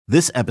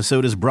This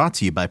episode is brought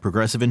to you by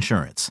Progressive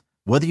Insurance.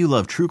 Whether you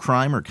love true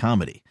crime or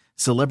comedy,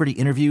 celebrity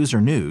interviews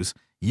or news,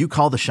 you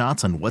call the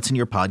shots on what's in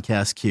your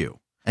podcast queue.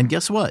 And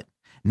guess what?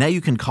 Now you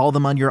can call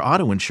them on your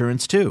auto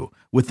insurance too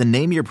with the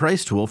Name Your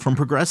Price tool from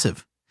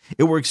Progressive.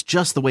 It works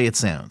just the way it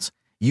sounds.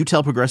 You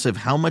tell Progressive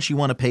how much you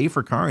want to pay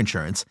for car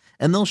insurance,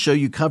 and they'll show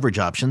you coverage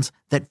options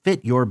that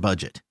fit your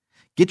budget.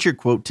 Get your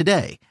quote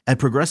today at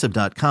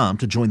Progressive.com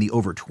to join the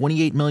over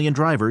 28 million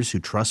drivers who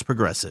trust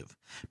Progressive.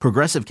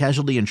 Progressive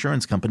Casualty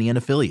Insurance Company and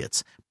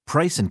Affiliates.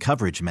 Price and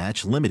coverage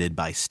match limited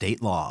by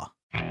state law.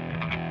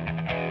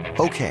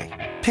 Okay,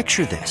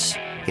 picture this.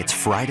 It's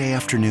Friday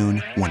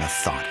afternoon when a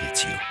thought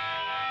hits you.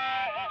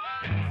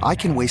 I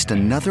can waste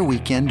another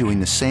weekend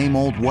doing the same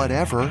old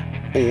whatever,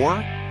 or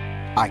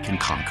I can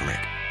conquer it.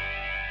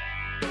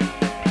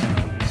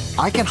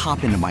 I can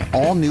hop into my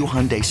all-new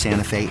Hyundai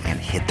Santa Fe and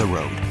hit the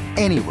road.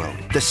 Any road.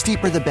 The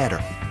steeper, the better.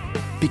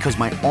 Because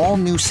my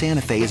all-new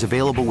Santa Fe is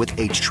available with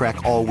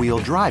H-Track all-wheel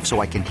drive,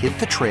 so I can hit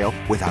the trail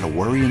without a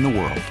worry in the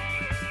world.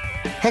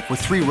 Heck, with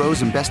 3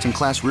 rows and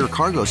best-in-class rear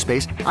cargo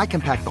space, I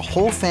can pack the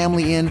whole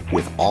family in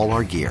with all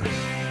our gear.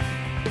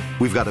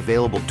 We've got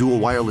available dual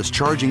wireless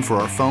charging for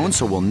our phones,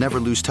 so we'll never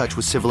lose touch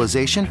with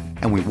civilization,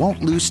 and we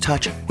won't lose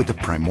touch with the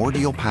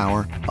primordial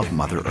power of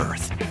Mother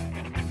Earth.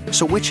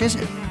 So which is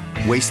it?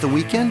 Waste the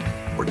weekend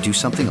or do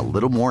something a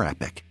little more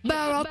epic?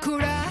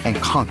 And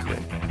conquer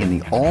it in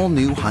the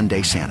all-new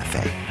Hyundai Santa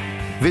Fe.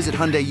 Visit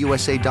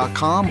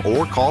HyundaiUSA.com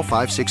or call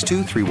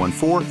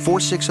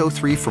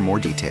 562-314-4603 for more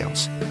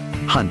details.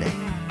 Hyundai,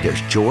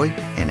 there's joy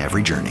in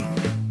every journey.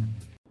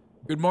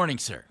 Good morning,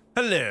 sir.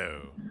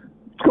 Hello.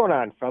 What's going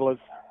on, fellas?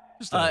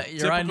 Just a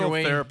You're on your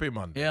way. therapy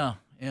Monday. Yeah.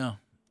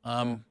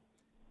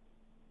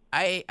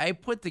 I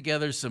put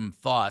together some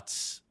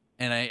thoughts,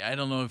 and I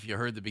don't know if you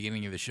heard the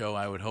beginning of the show.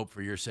 I would hope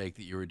for your sake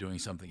that you were doing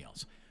something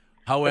else.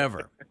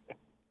 However,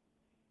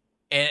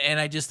 and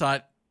I just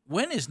thought,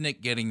 when is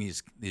Nick getting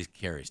these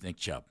carries, Nick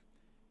Chubb?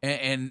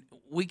 And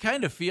we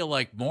kind of feel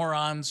like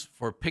morons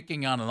for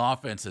picking on an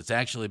offense that's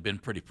actually been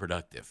pretty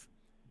productive,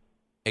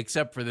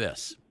 except for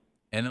this.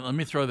 And let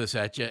me throw this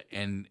at you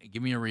and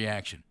give me a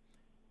reaction.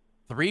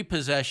 3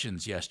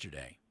 possessions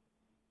yesterday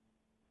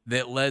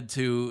that led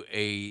to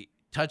a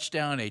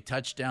touchdown,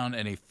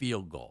 and a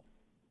field goal.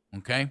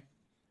 Okay?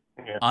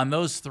 Yeah. On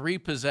those 3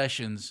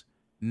 possessions,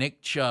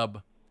 Nick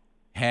Chubb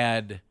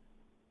had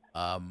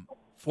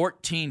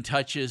 14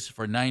 touches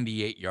for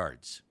 98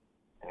 yards.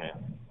 Yeah.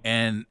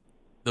 And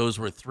those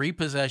were 3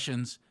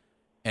 possessions,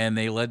 and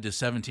they led to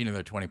 17 of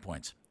their 20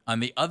 points. On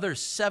the other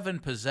 7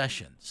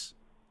 possessions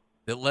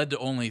that led to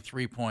only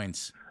 3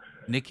 points,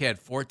 Nick had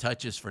 4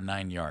 touches for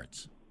 9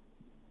 yards.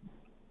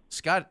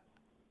 Scott,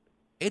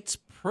 it's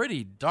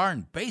pretty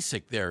darn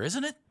basic there,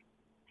 isn't it?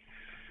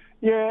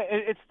 Yeah,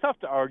 it's tough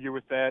to argue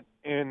with that,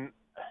 and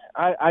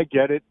I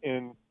get it.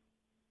 And,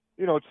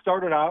 you know, it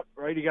started out,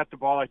 right, he got the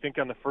ball, I think,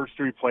 on the first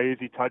 3 plays.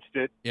 He touched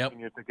it. Yep. And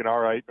you're thinking, all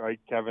right,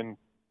 Kevin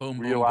Boom,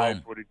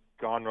 realized boom. what had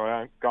gone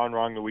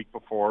wrong the week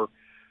before.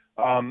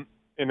 And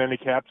then he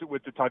caps it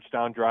with the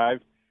touchdown drive.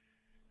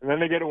 And then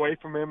they get away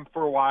from him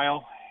for a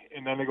while,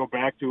 and then they go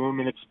back to him,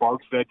 and it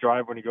sparks that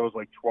drive when he goes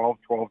like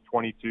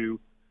 12-22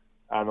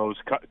 on those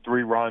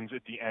 3 runs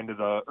at the end of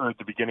at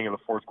the beginning of the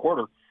fourth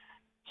quarter.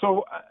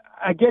 So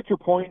I get your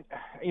point.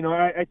 You know,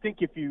 I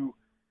think if you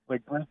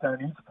like break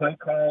down each play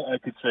call, I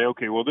could say,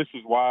 okay, well, this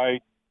is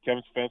why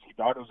Kevin Stefanski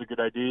thought it was a good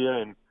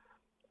idea,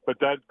 but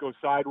that goes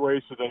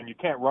sideways, so then you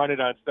can't run it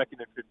on 2nd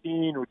and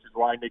 15, which is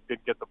why Nick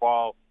didn't get the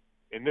ball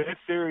in this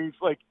series.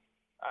 Like,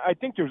 I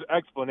think there's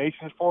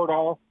explanations for it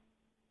all,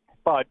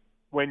 but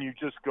when you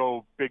just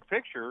go big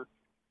picture,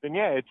 then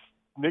yeah, it's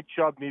Nick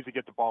Chubb needs to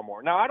get the ball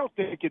more. Now, I don't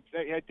think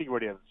I think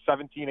what he has,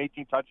 17,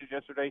 18 touches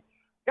yesterday.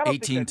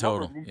 18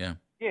 total, yeah.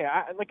 Yeah,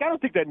 I don't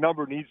think that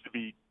number needs to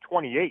be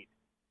 28,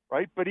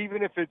 right? But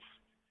even if it's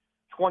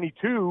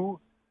 22,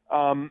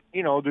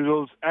 you know,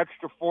 those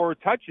extra 4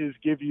 touches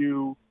give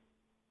you,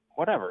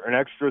 whatever, an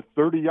extra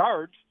 30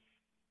 yards,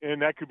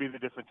 and that could be the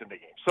difference in the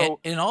game.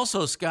 So, and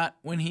also, Scott,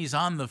 when he's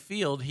on the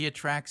field, he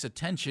attracts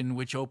attention,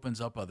 which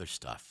opens up other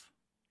stuff.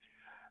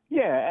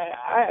 Yeah,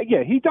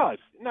 he does.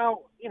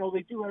 Now, you know,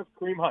 they do have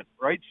Kareem Hunt,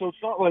 right? So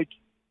it's not like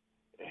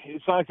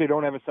they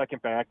don't have a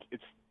second back.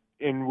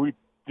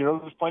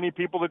 There's plenty of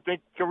people that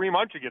think Kareem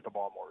Hunt should get the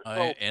ball more.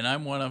 So, and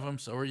I'm one of them.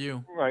 So are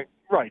you. Right.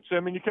 So I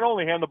mean, you can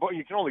only hand the ball.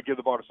 You can only give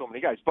the ball to so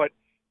many guys. But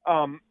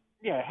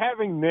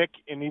having Nick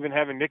and even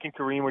having Nick and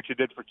Kareem, which you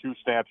did for 2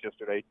 snaps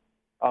yesterday,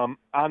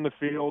 on the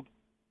field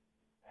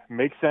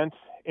makes sense.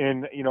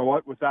 And you know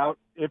what?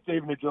 If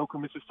David Njoku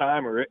misses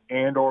time or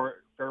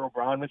Pharaoh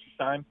Brown misses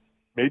time,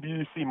 maybe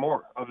you see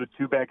more of the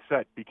 2-back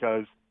set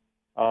because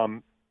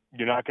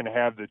you're not going to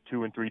have the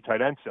 2 and 3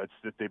 tight end sets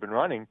that they've been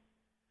running.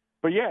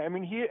 But yeah, I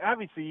mean, he's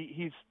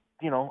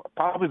you know,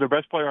 probably their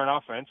best player on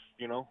offense.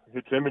 You know,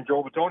 it's him and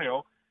Joel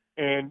Bitonio,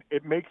 and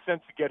it makes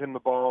sense to get him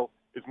the ball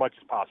as much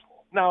as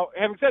possible. Now,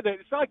 having said that,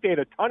 it's not like they had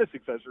a ton of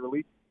success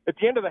early. At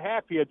the end of the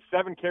half, he had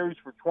 7 carries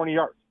for 20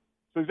 yards.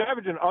 So he's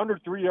averaging under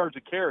 3 yards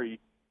a carry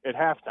at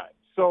halftime.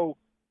 So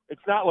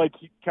it's not like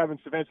Kevin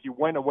Stefanski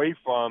went away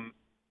from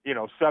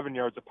 7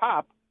 yards a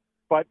pop.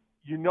 But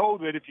you know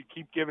that if you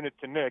keep giving it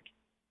to Nick,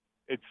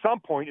 at some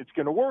point it's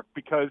going to work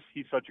because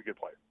he's such a good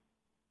player.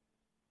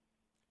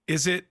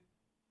 Is it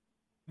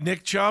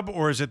Nick Chubb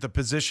or is it the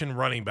position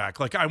running back?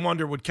 Like, I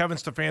wonder, would Kevin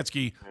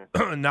Stefanski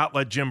not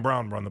let Jim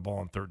Brown run the ball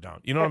on third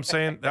down? You know what I'm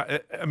saying?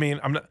 I mean,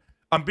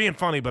 I'm being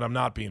funny, but I'm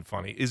not being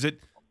funny. Is it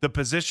the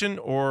position,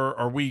 or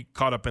are we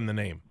caught up in the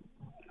name?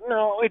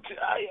 No,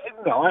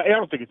 I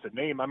don't think it's a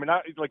name. I mean,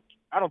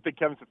 I don't think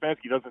Kevin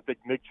Stefanski doesn't think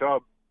Nick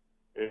Chubb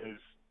is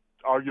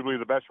arguably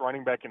the best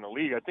running back in the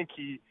league. I think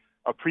he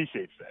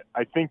appreciates that.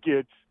 I think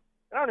I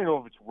don't even know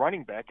if it's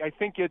running back. I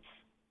think it's,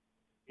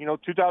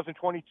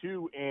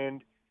 2022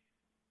 and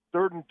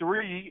 3rd and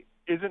 3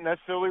 isn't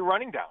necessarily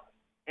running down.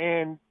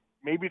 And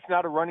maybe it's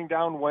not a running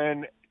down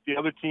when the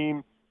other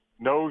team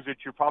knows that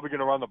you're probably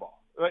going to run the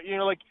ball.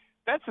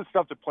 That's the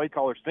stuff that play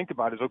callers think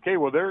about is, okay,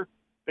 well,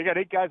 they got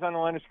 8 guys on the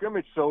line of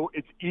scrimmage, so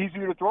it's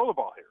easier to throw the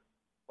ball here.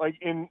 Like,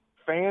 in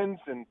fans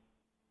and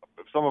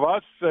some of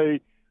us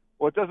say,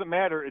 well, it doesn't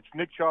matter. It's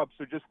Nick Chubb,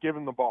 so just give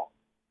him the ball.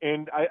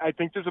 And I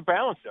think there's a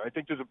balance there. I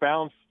think there's a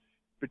balance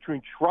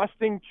between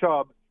trusting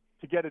Chubb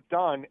to get it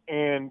done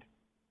and,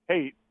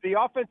 hey, the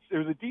offense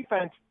or the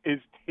defense is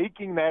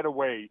taking that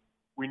away.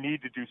 We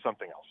need to do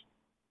something else.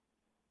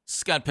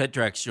 Scott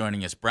Petrack's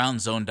joining us,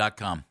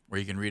 brownzone.com, where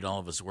you can read all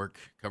of his work,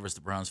 covers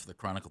the Browns for the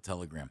Chronicle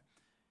Telegram.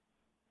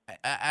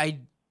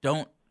 I'm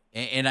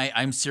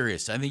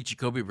serious. I think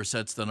Jacoby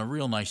Brissett's done a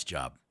real nice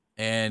job.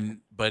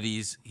 But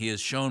he has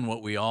shown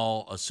what we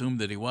all assumed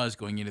that he was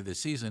going into this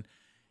season.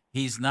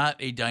 He's not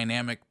a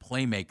dynamic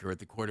playmaker at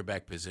the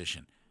quarterback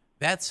position.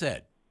 That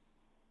said,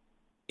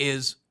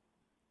 is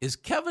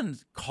Kevin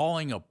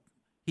calling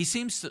he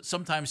seems to,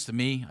 sometimes to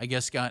me, I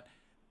guess, Scott,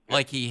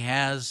 like he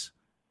has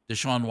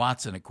Deshaun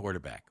Watson at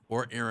quarterback,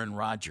 or Aaron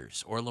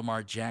Rodgers, or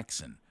Lamar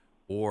Jackson,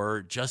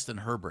 or Justin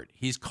Herbert.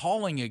 He's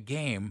calling a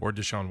game. Or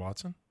Deshaun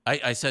Watson?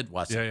 I said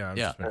Watson.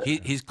 Yeah.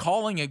 He's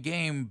calling a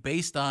game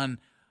based on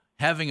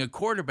having a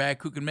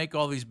quarterback who can make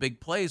all these big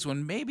plays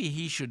when maybe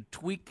he should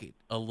tweak it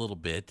a little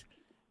bit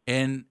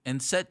and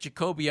set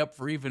Jacoby up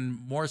for even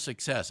more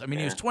success. I mean,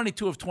 he was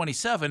 22 of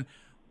 27,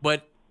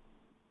 but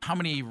how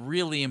many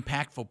really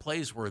impactful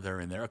plays were there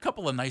in there? A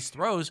couple of nice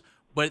throws,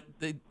 but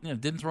they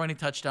didn't throw any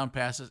touchdown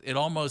passes. It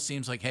almost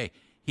seems like, hey,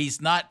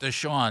 he's not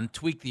Deshaun.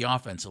 Tweak the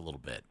offense a little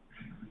bit.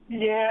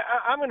 Yeah,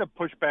 I'm going to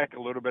push back a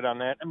little bit on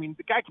that. I mean,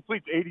 the guy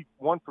completes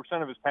 81%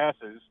 of his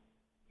passes.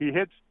 He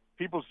hits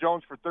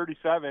Peoples-Jones for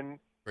 37,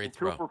 Great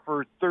throw. Cooper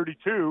for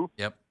 32.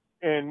 Yep.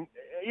 And,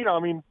 I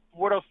mean,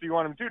 what else do you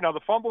want him to do? Now, the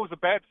fumble was a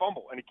bad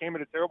fumble, and it came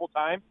at a terrible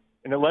time,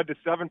 and it led to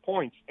 7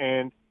 points.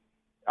 And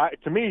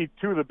to me,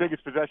 2 of the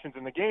biggest possessions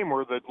in the game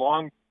were the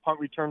long punt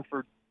return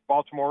for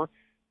Baltimore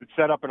that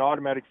set up an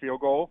automatic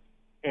field goal,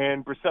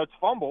 and Brissett's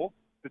fumble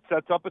that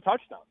sets up a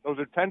touchdown. Those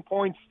are 10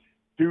 points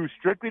due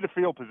strictly to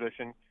field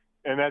position,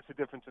 and that's the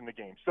difference in the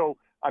game. So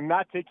I'm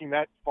not taking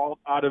that fault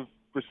out of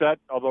Brissett,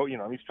 although,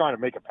 he's trying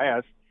to make a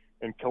pass,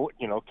 and,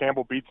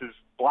 Campbell beats his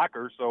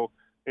blocker, so,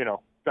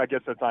 I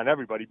guess that's on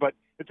everybody. But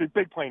it's a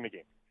big play in the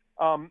game.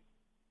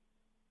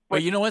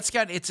 But you know what,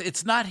 Scott?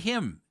 It's not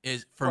him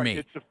for me.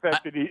 It's the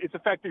fact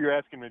that you're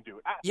asking him to do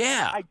it.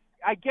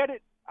 I get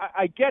it.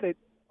 I get it.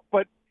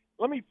 But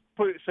let me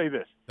say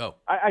this. Go.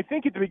 I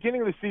think at the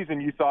beginning of the season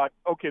you thought,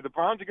 okay, the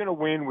Browns are going to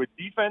win with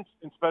defense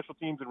and special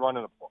teams and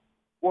running the ball.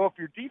 Well, if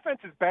your defense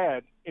is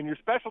bad and your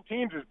special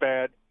teams is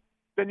bad,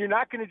 then you're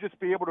not going to just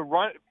be able to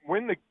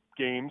win the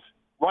games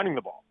running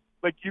the ball.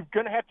 Like, you're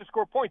going to have to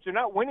score points. You're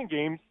not winning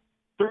games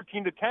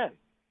 13-10.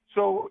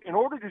 So in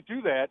order to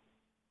do that,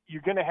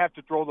 you're going to have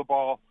to throw the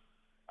ball,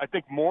 I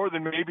think, more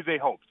than maybe they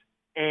hoped.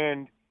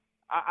 And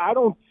I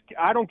don't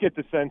get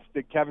the sense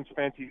that Kevin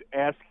Stefanski is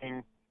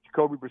asking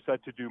Jacoby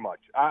Brissett to do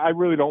much. I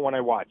really don't when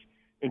I watch.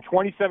 And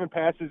 27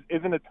 passes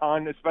isn't a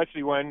ton,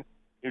 especially when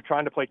you're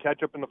trying to play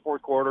catch up in the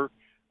fourth quarter.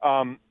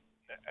 I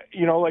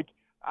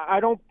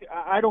don't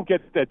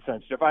get that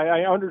sense, Jeff.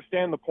 I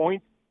understand the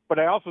point, but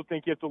I also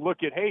think you have to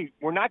look at, hey,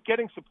 we're not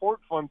getting support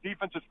from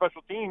defensive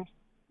special teams.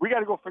 We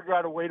got to go figure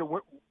out a way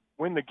to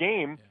win the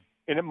game,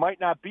 and it might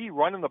not be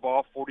running the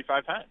ball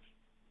 45 times.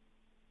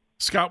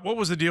 Scott, what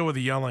was the deal with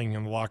the yelling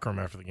in the locker room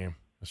after the game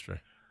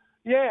yesterday?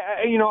 Yeah,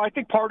 I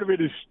think part of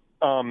it is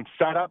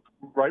set up,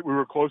 right? We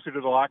were closer to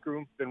the locker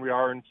room than we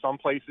are in some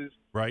places.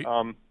 Right.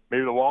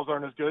 Maybe the walls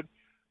aren't as good,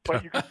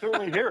 but you can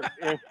certainly hear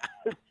it.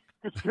 You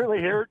could certainly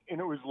hear it, and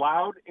it was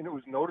loud, and it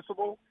was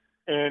noticeable.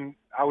 And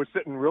I was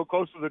sitting real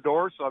close to the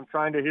door, so I'm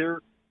trying to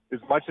hear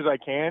as much as I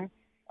can.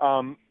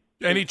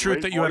 Any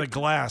truth that you had a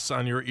glass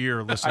on your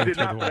ear listening to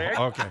the wall?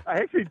 Okay.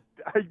 I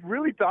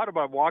really thought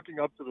about walking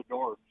up to the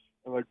door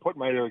and put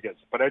my ear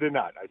against it, but I did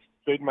not. I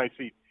stayed in my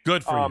seat.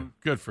 Good for you.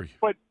 Good for you.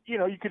 But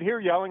you could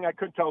hear yelling. I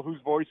couldn't tell whose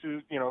voice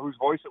it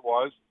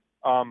was.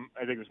 I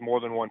think it was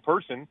more than one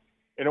person,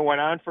 and it went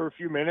on for a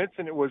few minutes,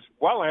 and it was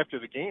well after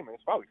the game. It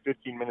was probably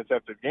 15 minutes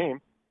after the game.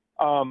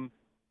 And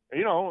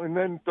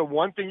then the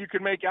one thing you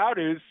could make out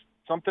is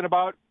something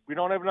about we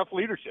don't have enough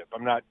leadership.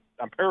 I'm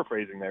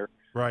paraphrasing there.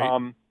 Right. I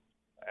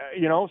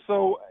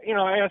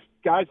asked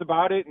guys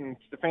about it and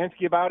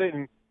Stefanski about it,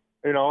 and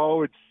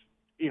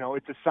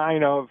it's a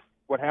sign of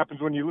what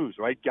happens when you lose,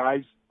 right?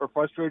 Guys are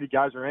frustrated,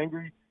 guys are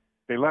angry,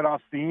 they let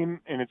off steam,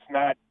 and it's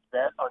not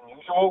that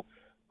unusual.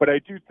 But I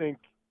do think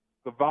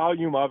the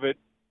volume of it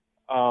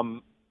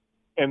and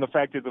the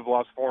fact that they've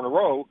lost 4 in a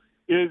row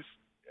is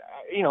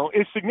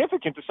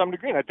significant to some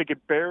degree. And I think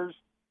it bears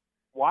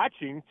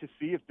watching to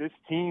see if this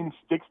team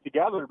sticks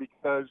together,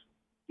 because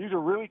these are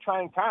really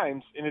trying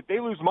times. And if they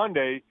lose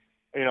Monday,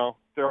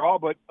 they're all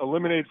but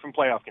eliminated from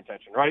playoff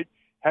contention, right?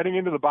 Heading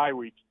into the bye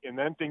week, and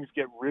then things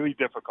get really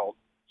difficult.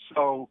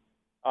 So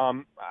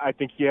I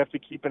think you have to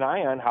keep an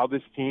eye on how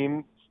this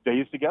team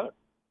stays together.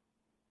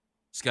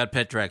 Scott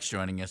Petrak's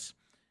joining us.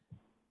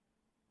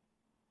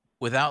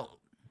 Without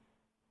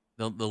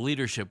the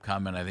leadership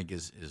comment, I think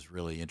is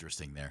really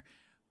interesting there.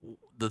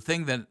 The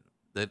thing that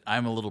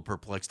I'm a little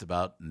perplexed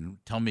about, and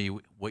tell me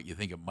what you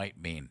think it might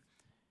mean.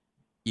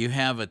 You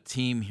have a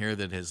team here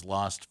that has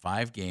lost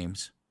 5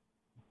 games,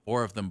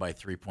 4 of them by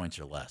 3 points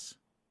or less.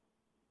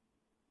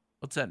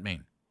 What's that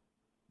mean?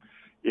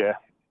 Yeah,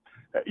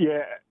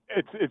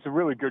 it's a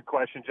really good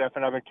question, Jeff,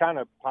 and I've been kind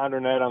of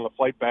pondering that on the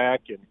flight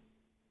back, and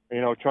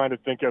trying to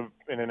think of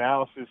an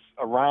analysis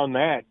around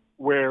that.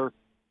 Where,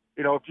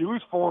 if you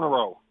lose 4 in a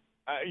row,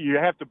 you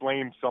have to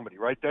blame somebody,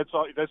 right? That's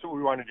all. That's what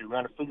we want to do. We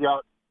want to figure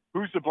out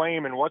who's to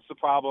blame and what's the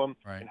problem,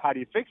 right, and how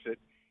do you fix it.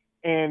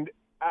 And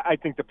I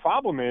think the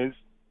problem is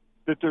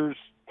that there's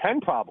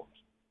 10 problems.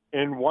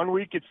 In 1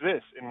 week it's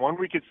this, in 1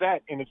 week it's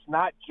that, and it's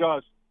not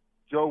just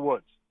Joe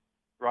Woods,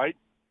 right?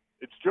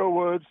 It's Joe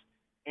Woods,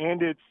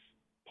 and it's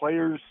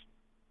players,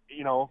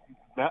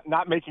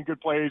 not making good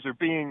plays or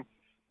being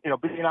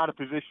out of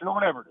position or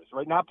whatever it is,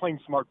 right? Not playing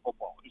smart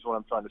football is what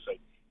I'm trying to say.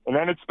 And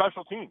then it's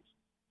special teams,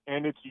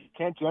 and you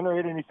can't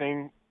generate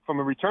anything from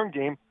a return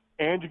game,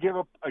 and you give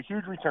up a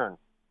huge return,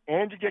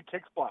 and you get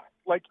kicks blocked.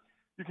 Like,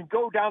 you can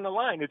go down the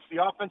line. It's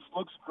the offense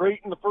looks great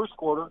in the first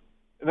quarter,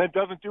 and then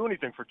doesn't do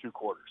anything for 2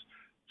 quarters.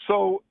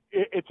 So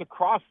it's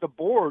across the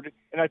board,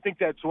 and I think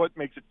that's what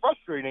makes it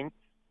frustrating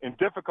and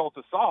difficult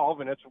to solve,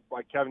 and that's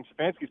why Kevin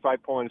Stefanski's probably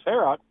pulling his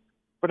hair out.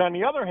 But on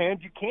the other hand,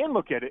 you can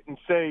look at it and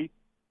say,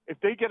 if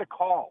they get a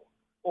call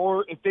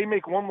or if they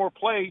make one more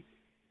play,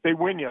 they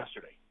win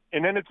yesterday.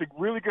 And then it's a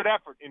really good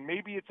effort, and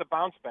maybe it's a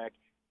bounce back.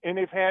 And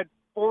they've had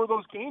 4 of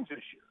those games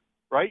this year,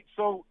 right?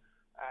 So,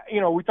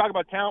 we talk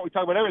about talent, we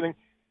talk about everything.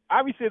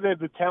 Obviously, they have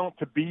the talent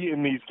to be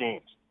in these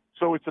games.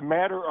 So it's a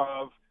matter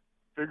of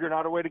figuring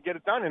out a way to get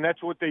it done, and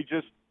that's what they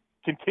just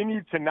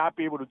continue to not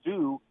be able to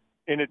do,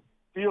 and it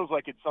feels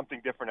like it's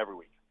something different every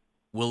week.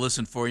 We'll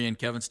listen for you in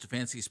Kevin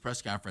Stefanski's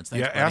press conference.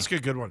 Thanks, buddy. Ask a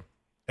good one.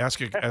 Ask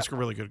a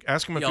really good.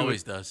 Ask him if he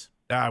always does.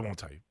 I won't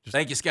tell you.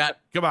 Thank you, Scott.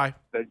 Goodbye.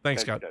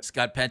 Thanks, Scott.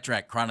 Scott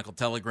Petrak, Chronicle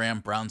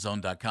Telegram,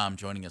 BrownZone.com,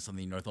 joining us on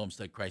the North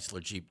Olmsted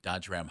Chrysler Jeep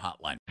Dodge Ram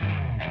hotline.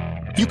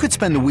 You could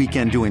spend the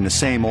weekend doing the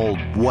same old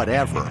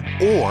whatever,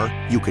 or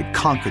you could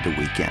conquer the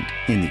weekend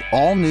in the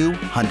all-new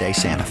Hyundai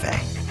Santa Fe.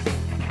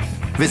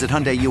 Visit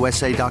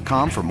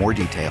HyundaiUSA.com for more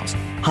details.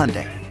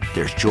 Hyundai,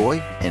 there's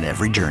joy in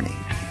every journey.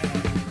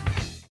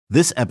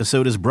 This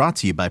episode is brought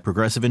to you by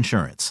Progressive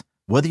Insurance.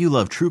 Whether you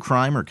love true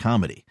crime or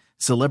comedy,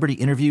 celebrity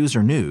interviews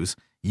or news,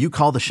 you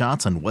call the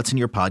shots on what's in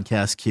your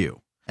podcast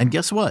queue. And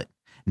guess what?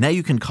 Now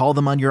you can call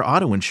them on your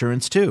auto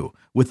insurance too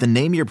with the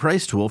Name Your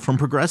Price tool from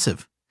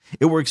Progressive.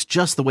 It works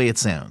just the way it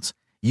sounds.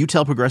 You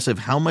tell Progressive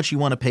how much you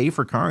want to pay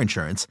for car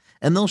insurance,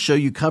 and they'll show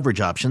you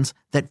coverage options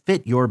that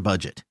fit your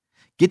budget.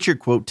 Get your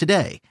quote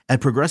today at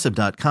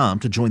Progressive.com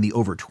to join the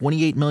over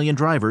 28 million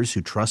drivers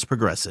who trust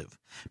Progressive.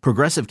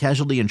 Progressive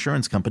Casualty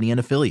Insurance Company and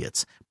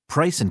Affiliates.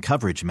 Price and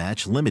coverage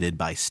match limited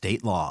by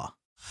state law.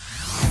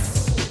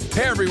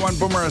 Hey everyone,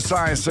 Boomer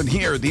Esiason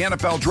here. The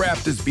NFL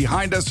Draft is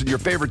behind us and your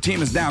favorite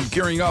team is now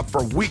gearing up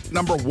for week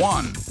number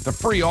 1. The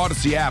free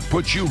Odyssey app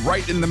puts you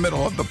right in the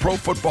middle of the pro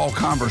football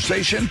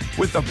conversation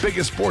with the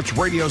biggest sports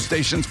radio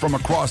stations from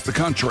across the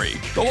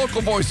country. The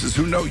local voices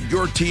who know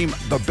your team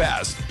the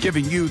best,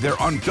 giving you their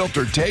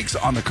unfiltered takes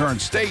on the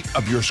current state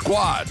of your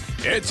squad.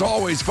 It's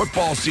always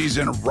football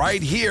season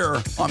right here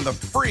on the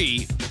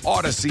free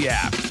Odyssey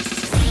app.